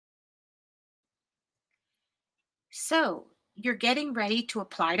So you're getting ready to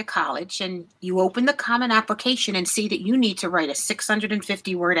apply to college and you open the Common Application and see that you need to write a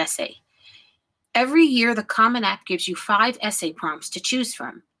 650-word essay. Every year, the Common App gives you 5 essay prompts to choose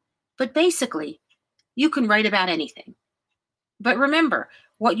from. But basically, you can write about anything. But remember,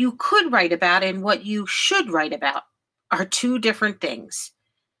 what you could write about and what you should write about are two different things.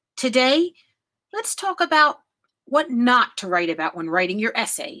 Today, let's talk about what not to write about when writing your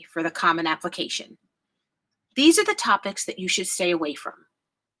essay for the Common Application. These are the topics that you should stay away from.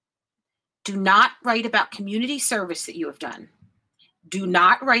 Do not write about community service that you have done. Do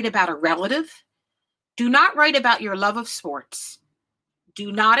not write about a relative. Do not write about your love of sports.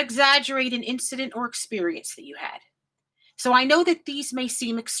 Do not exaggerate an incident or experience that you had. So I know that these may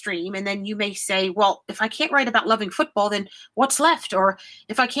seem extreme, and then you may say, well, if I can't write about loving football, then what's left? Or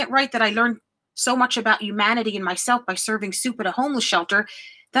if I can't write that I learned so much about humanity and myself by serving soup at a homeless shelter,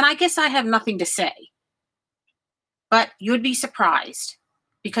 then I guess I have nothing to say. But you'd be surprised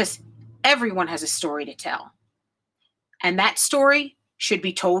because everyone has a story to tell. And that story should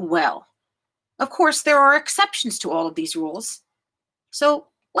be told well. Of course, there are exceptions to all of these rules. So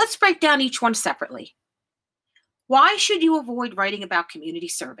let's break down each one separately. Why should you avoid writing about community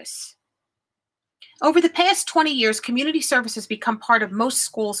service? Over the past 20 years, community service has become part of most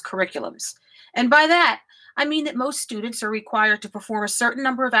schools' curriculums. And by that, I mean that most students are required to perform a certain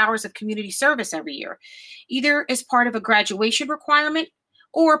number of hours of community service every year, either as part of a graduation requirement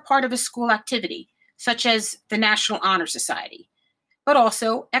or part of a school activity, such as the National Honor Society. But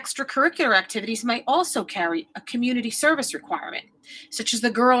also, extracurricular activities may also carry a community service requirement, such as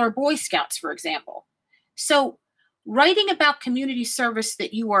the Girl or Boy Scouts, for example. So, writing about community service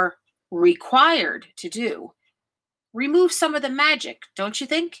that you are required to do removes some of the magic, don't you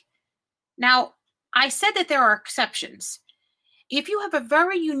think? Now, I said that there are exceptions. If you have a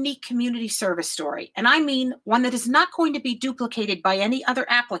very unique community service story, and I mean one that is not going to be duplicated by any other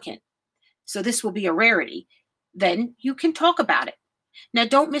applicant, so this will be a rarity, then you can talk about it. Now,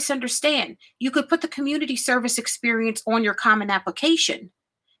 don't misunderstand. You could put the community service experience on your Common Application,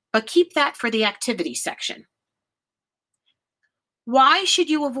 but keep that for the activity section. Why should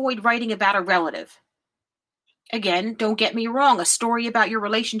you avoid writing about a relative? Again, don't get me wrong, a story about your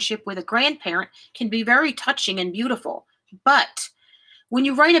relationship with a grandparent can be very touching and beautiful. But when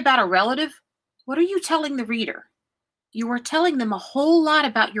you write about a relative, what are you telling the reader? You are telling them a whole lot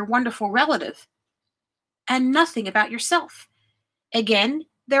about your wonderful relative and nothing about yourself. Again,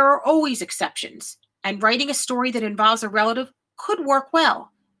 there are always exceptions, and writing a story that involves a relative could work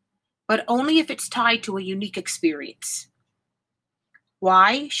well, but only if it's tied to a unique experience.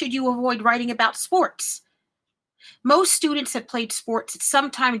 Why should you avoid writing about sports? Most students have played sports at some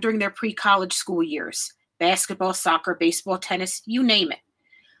time during their pre-college school years. Basketball, soccer, baseball, tennis, you name it.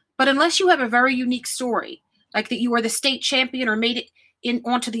 But unless you have a very unique story, like that you are the state champion or made it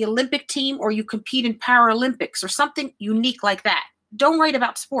onto the Olympic team or you compete in Paralympics or something unique like that, don't write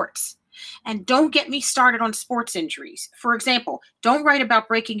about sports. And don't get me started on sports injuries. For example, don't write about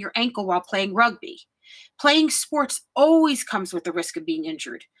breaking your ankle while playing rugby. Playing sports always comes with the risk of being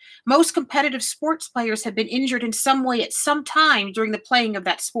injured. Most competitive sports players have been injured in some way at some time during the playing of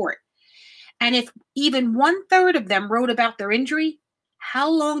that sport. And if even 1/3 of them wrote about their injury, how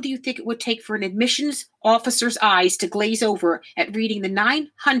long do you think it would take for an admissions officer's eyes to glaze over at reading the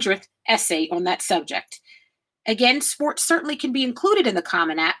 900th essay on that subject? Again, sports certainly can be included in the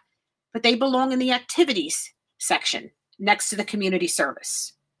Common App, but they belong in the activities section next to the community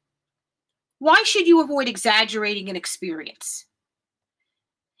service. Why should you avoid exaggerating an experience?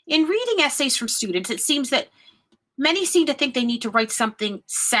 In reading essays from students, it seems that many seem to think they need to write something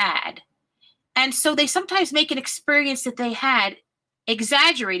sad. And so they sometimes make an experience that they had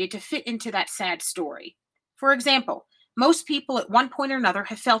exaggerated to fit into that sad story. For example, most people at one point or another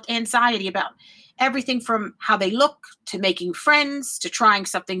have felt anxiety about everything from how they look to making friends to trying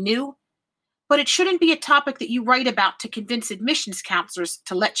something new. But it shouldn't be a topic that you write about to convince admissions counselors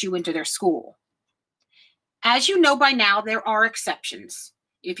to let you into their school. As you know by now, there are exceptions.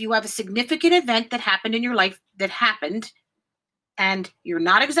 If you have a significant event that happened in your life and you're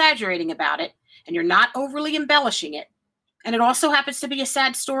not exaggerating about it, and you're not overly embellishing it, and it also happens to be a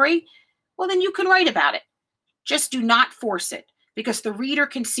sad story, well, then you can write about it. Just do not force it, because the reader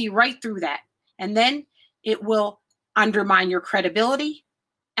can see right through that, and then it will undermine your credibility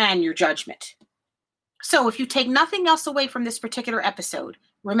and your judgment. So if you take nothing else away from this particular episode,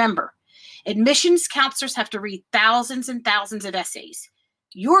 remember, admissions counselors have to read thousands and thousands of essays.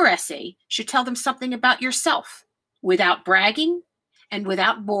 Your essay should tell them something about yourself without bragging and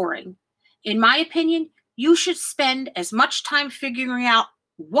without boring. In my opinion, you should spend as much time figuring out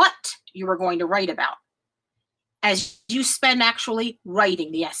what you are going to write about as you spend actually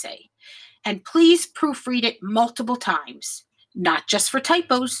writing the essay. And please proofread it multiple times, not just for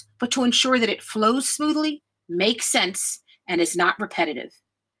typos, but to ensure that it flows smoothly, makes sense, and is not repetitive.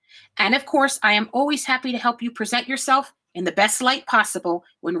 And of course, I am always happy to help you present yourself in the best light possible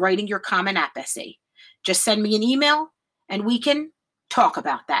when writing your Common App essay. Just send me an email and we can talk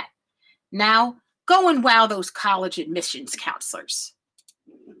about that. Now, go and wow those college admissions counselors.